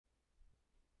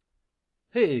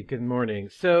Hey, good morning.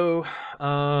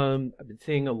 I've been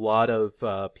seeing a lot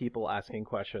of people asking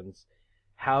questions.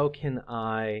 How can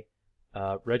I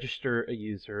register a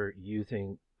user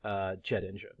using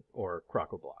Jetengine or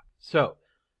Crocoblocks? So,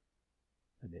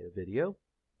 I made a video.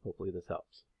 Hopefully this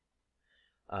helps.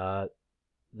 Uh,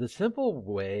 the simple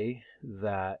way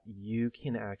that you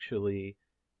can actually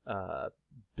uh,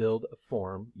 build a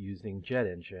form using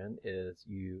Jetengine is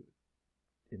in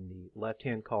the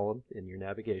left-hand column in your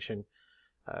navigation,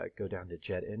 go down to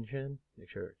Jetengine, make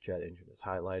sure Jetengine is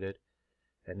highlighted,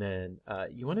 and then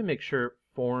you want to make sure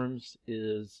Forms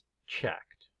is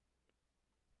checked.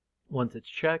 Once it's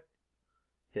checked,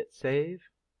 hit Save,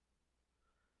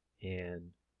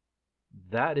 and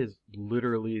that is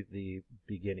literally the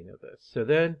beginning of this. So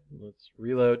then, let's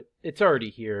reload. It's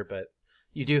already here, but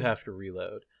you do have to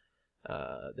reload.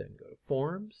 Then go to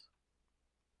Forms.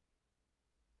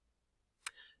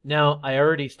 Now, I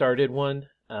already started one.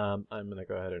 I'm going to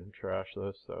go ahead and trash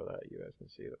this so that you guys can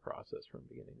see the process from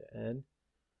beginning to end.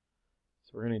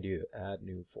 So we're going to do add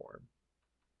new form.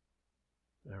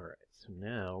 All right, so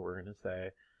now we're going to say,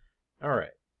 all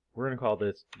right, we're going to call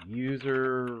this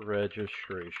user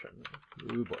registration.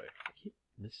 Oh boy, I keep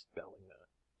misspelling that.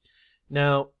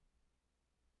 Now,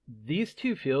 these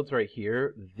two fields right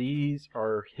here, these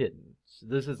are hidden. So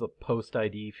this is a post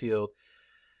ID field.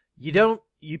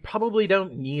 You probably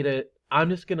don't need it. I'm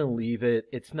just going to leave it.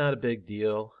 It's not a big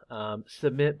deal.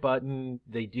 Submit button,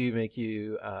 they do make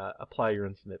you apply your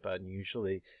own submit button.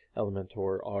 Usually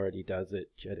Elementor already does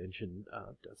it. Jetengine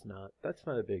does not. That's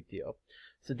not a big deal.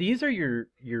 So these are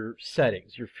your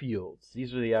settings, your fields.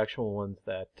 These are the actual ones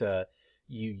that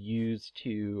you use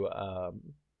to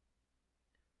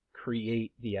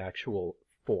create the actual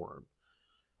form.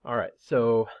 All right,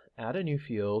 so add a new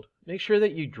field. Make sure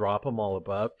that you drop them all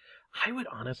above. I would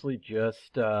honestly just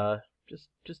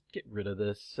get rid of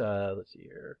this. Let's see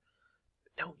here.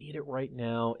 Don't need it right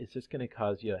now. It's just going to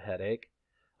cause you a headache.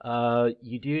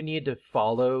 You do need to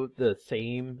follow the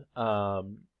same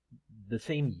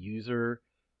user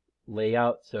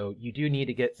layout. So you do need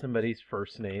to get somebody's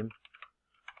first name.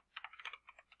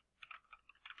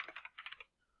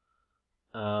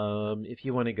 If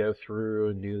you want to go through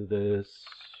and do this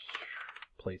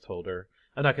placeholder,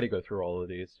 I'm not going to go through all of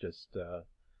these. Just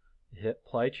hit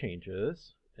apply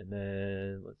changes, and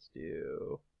then let's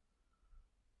do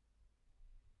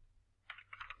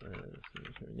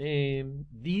name.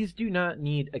 These do not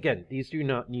need, again, these do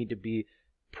not need to be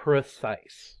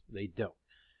precise. They don't.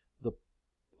 The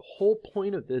whole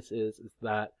point of this is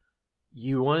that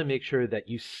you want to make sure that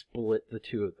you split the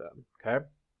two of them, okay?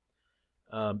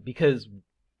 Because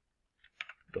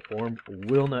the form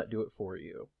will not do it for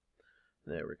you.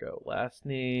 There we go. Last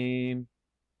name.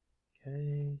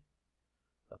 Okay.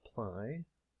 Apply.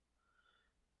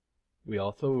 We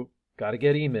also got to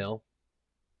get email.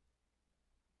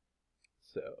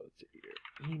 So let's see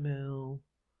here. Email.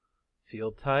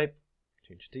 Field type.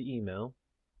 Change it to email.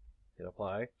 Hit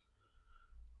apply.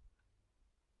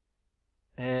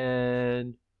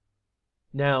 And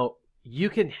now you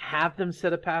can have them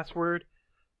set a password.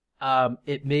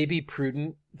 It may be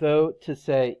prudent though to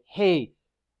say, hey,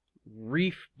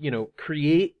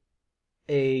 create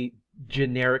a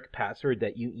generic password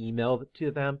that you email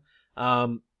to them.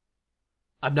 I'm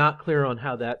not clear on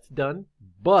how that's done,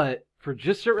 but for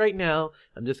just right now,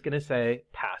 I'm just going to say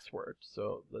password.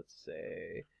 So let's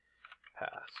say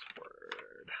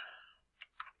password.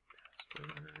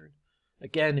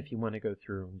 Again, if you want to go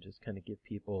through and just kind of give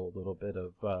people a little bit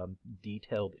of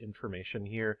detailed information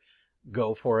here,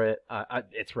 go for it.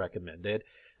 It's recommended.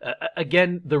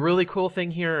 Again, the really cool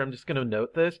thing here, I'm just going to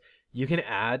note this, you can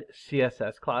add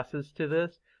CSS classes to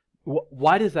this.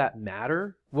 Why does that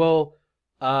matter? Well,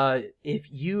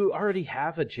 if you already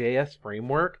have a JS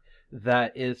framework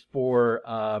that is for,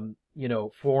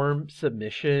 form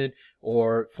submission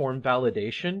or form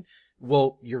validation,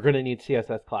 well, you're going to need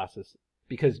CSS classes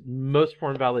because most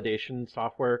form validation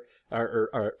software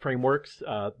or frameworks,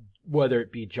 whether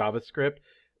it be JavaScript,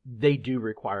 they do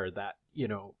require that,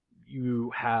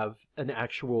 you have an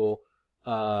actual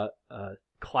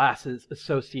classes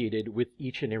associated with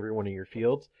each and every one of your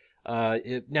fields.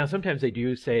 Now, sometimes they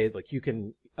do say like you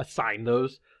can assign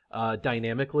those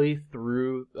dynamically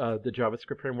through the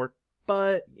JavaScript framework,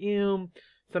 but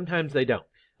sometimes they don't.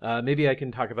 Maybe I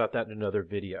can talk about that in another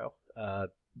video.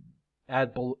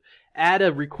 Add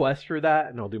a request for that,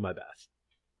 and I'll do my best.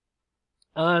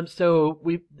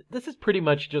 This is pretty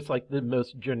much just like the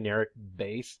most generic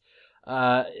base.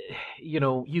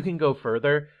 You can go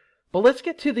further, but let's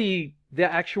get to the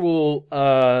actual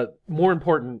more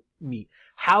important meat.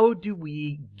 How do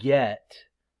we get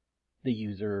the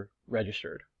user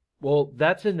registered? Well,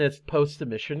 that's in this post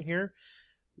submission here.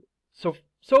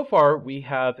 So far we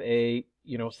have a,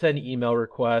 send email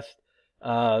request.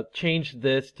 Change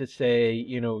this to say,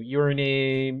 your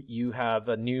name, you have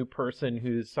a new person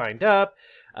who's signed up.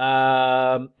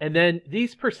 And then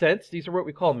these percents, these are what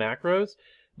we call macros.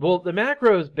 Well, the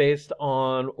macro is based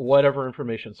on whatever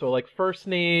information. So like first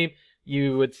name,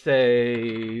 you would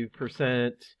say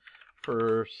percent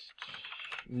first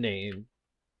name,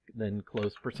 then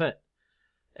close percent.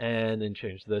 And then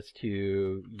change this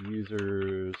to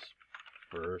user's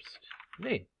first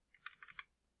name.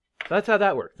 So that's how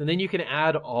that works. And then you can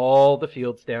add all the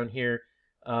fields down here.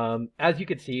 As you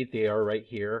can see, they are right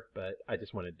here, but I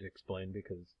just wanted to explain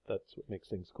because that's what makes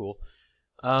things cool.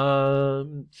 So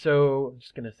I'm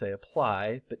just going to say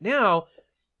apply. But now,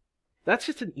 that's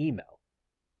just an email.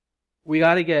 We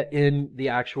got to get in the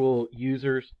actual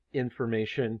user's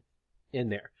information in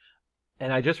there.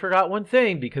 And I just forgot one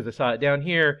thing because I saw it down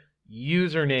here.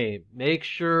 Username. Make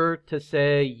sure to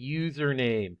say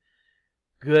username.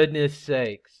 Goodness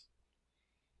sakes.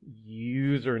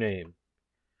 Username.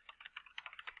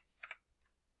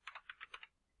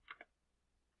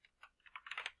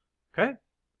 Okay.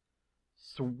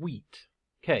 Sweet.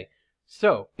 Okay.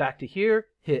 So back to here.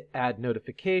 Hit add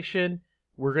notification.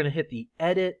 We're going to hit the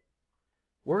edit.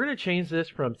 We're going to change this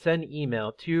from send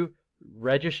email to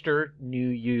register new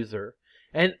user.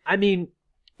 And I mean,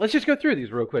 let's just go through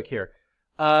these real quick here.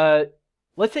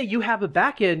 Let's say you have a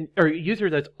backend or user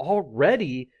that's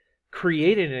already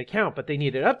created an account, but they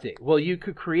need an update. Well, you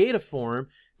could create a form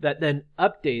that then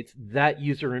updates that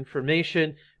user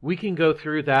information. We can go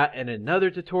through that in another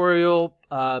tutorial.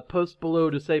 Post below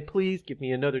to say, please give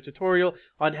me another tutorial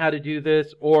on how to do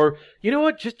this. Or, you know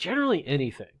what, just generally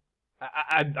anything.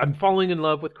 I'm falling in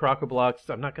love with Crocoblocks.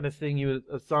 I'm not going to sing you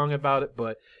a song about it,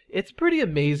 but it's a pretty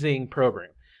amazing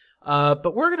program.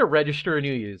 But we're going to register a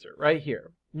new user right here.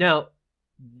 Now,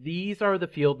 these are the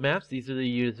field maps. These are the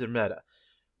user meta.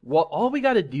 Well, all we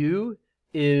got to do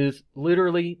is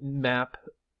literally map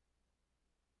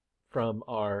from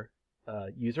our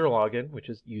user login, which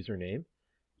is username,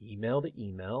 email to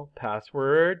email,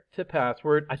 password to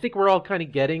password. I think we're all kind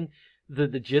of getting the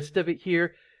gist of it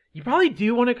here. You probably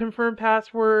do want to confirm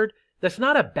password. That's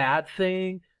not a bad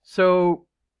thing. So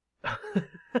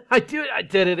I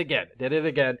did it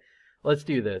again. Let's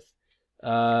do this.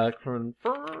 Confirm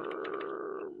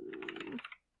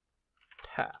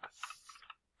pass.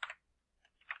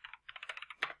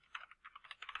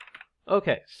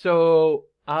 Okay, so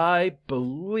I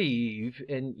believe,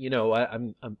 and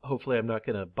I'm hopefully I'm not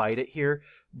going to bite it here,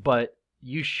 but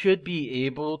you should be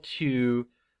able to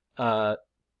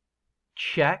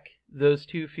check those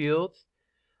two fields.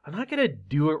 I'm not going to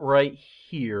do it right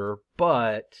here,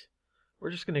 but we're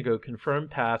just going to go confirm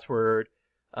password,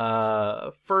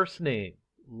 first name,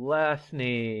 last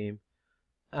name.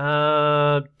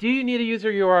 Do you need a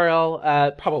user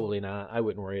URL? Probably not. I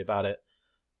wouldn't worry about it.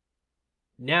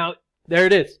 Now, there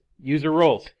it is, user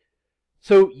roles.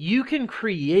 So you can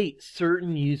create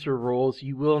certain user roles.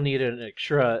 You will need an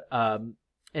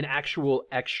actual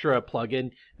extra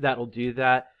plugin that'll do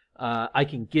that. I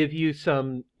can give you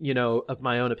some, of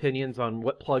my own opinions on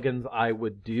what plugins I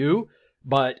would do.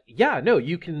 But yeah, no,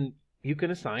 you can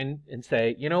assign and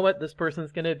say, you know what, this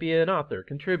person's going to be an author,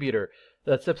 contributor,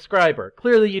 a subscriber.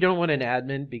 Clearly, you don't want an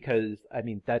admin because, I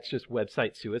mean, that's just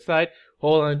website suicide.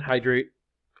 Hold on, hydrate.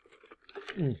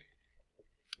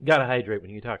 Gotta hydrate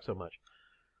when you talk so much.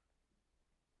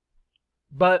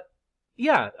 But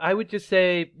yeah, I would just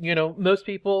say, most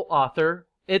people author.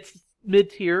 It's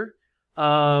mid-tier.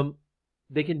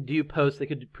 They can do posts. They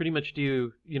could pretty much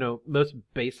do, most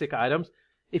basic items.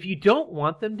 If you don't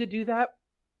want them to do that,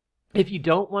 if you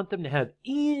don't want them to have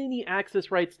any access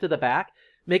rights to the back,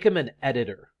 make them an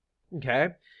editor. Okay?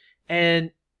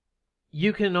 And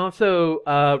you can also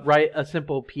write a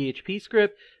simple PHP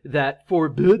script that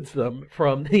forbids them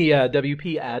from the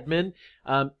WP admin.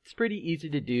 It's pretty easy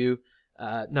to do,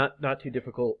 not too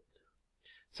difficult.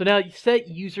 So now you set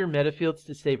user meta fields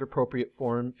to save appropriate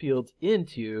form fields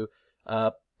into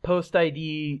post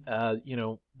ID.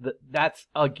 That's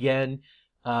again,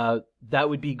 that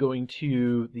would be going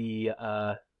to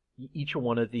the each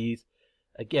one of these.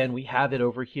 Again, we have it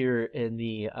over here in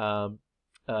the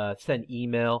send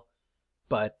email,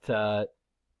 but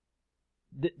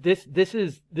this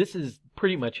is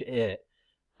pretty much it.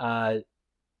 The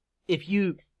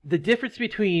difference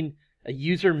between a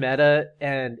user meta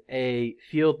and a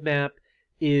field map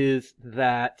is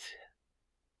that,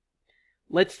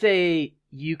 let's say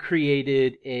you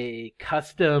created a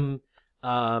custom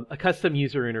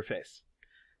user interface,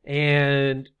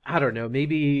 and I don't know,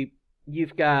 maybe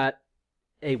you've got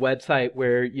a website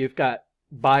where you've got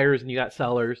buyers and you got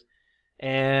sellers,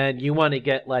 and you want to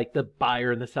get like the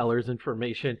buyer and the seller's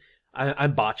information.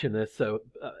 I'm botching this, so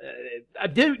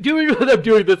I'm doing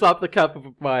this off the cuff of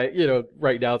my,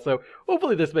 right now. So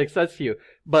hopefully this makes sense to you.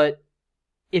 But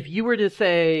if you were to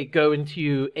say go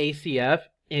into ACF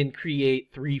and create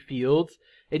 3 fields,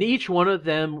 and each one of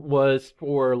them was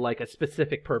for like a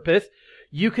specific purpose,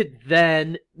 you could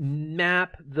then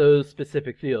map those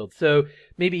specific fields. So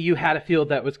maybe you had a field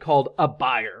that was called a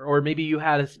buyer, or maybe you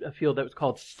had a field that was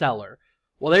called seller.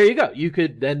 Well, there you go. You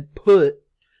could then put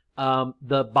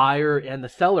the buyer and the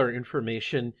seller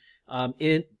information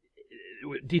in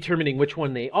determining which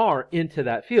one they are into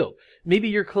that field. Maybe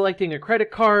you're collecting a credit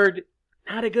card.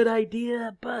 Not a good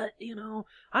idea, but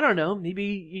I don't know.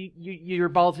 Maybe you're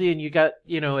ballsy and you got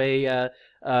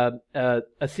a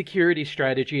security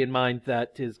strategy in mind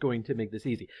that is going to make this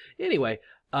easy. Anyway,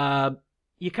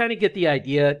 you kind of get the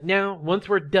idea. Now, once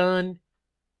we're done,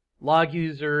 log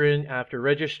user in after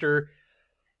register.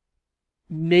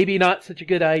 Maybe not such a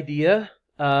good idea,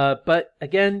 but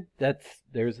again,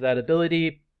 there's that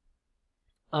ability.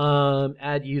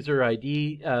 Add user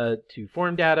ID to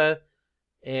form data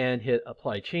and hit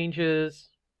apply changes.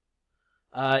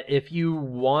 If you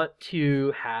want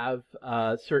to have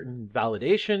certain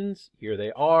validations, here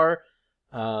they are.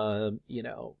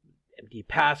 Empty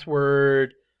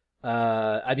password.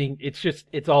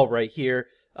 It's all right here.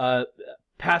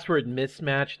 Password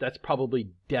mismatch, that's probably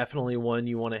definitely one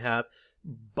you want to have.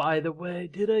 By the way,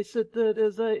 did I set that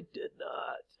as I did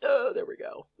not? Oh, there we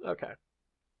go. Okay.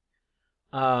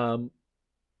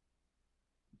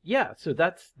 Yeah, so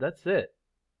that's it.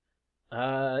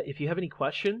 If you have any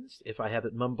questions, if I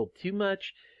haven't mumbled too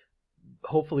much,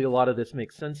 hopefully a lot of this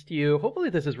makes sense to you.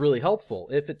 Hopefully this is really helpful.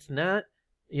 If it's not,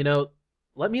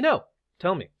 let me know.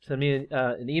 Tell me. Send me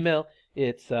an email.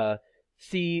 It's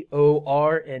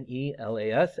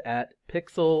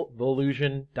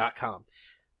cornelas@pixelvolution.com.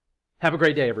 Have a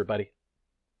great day, everybody.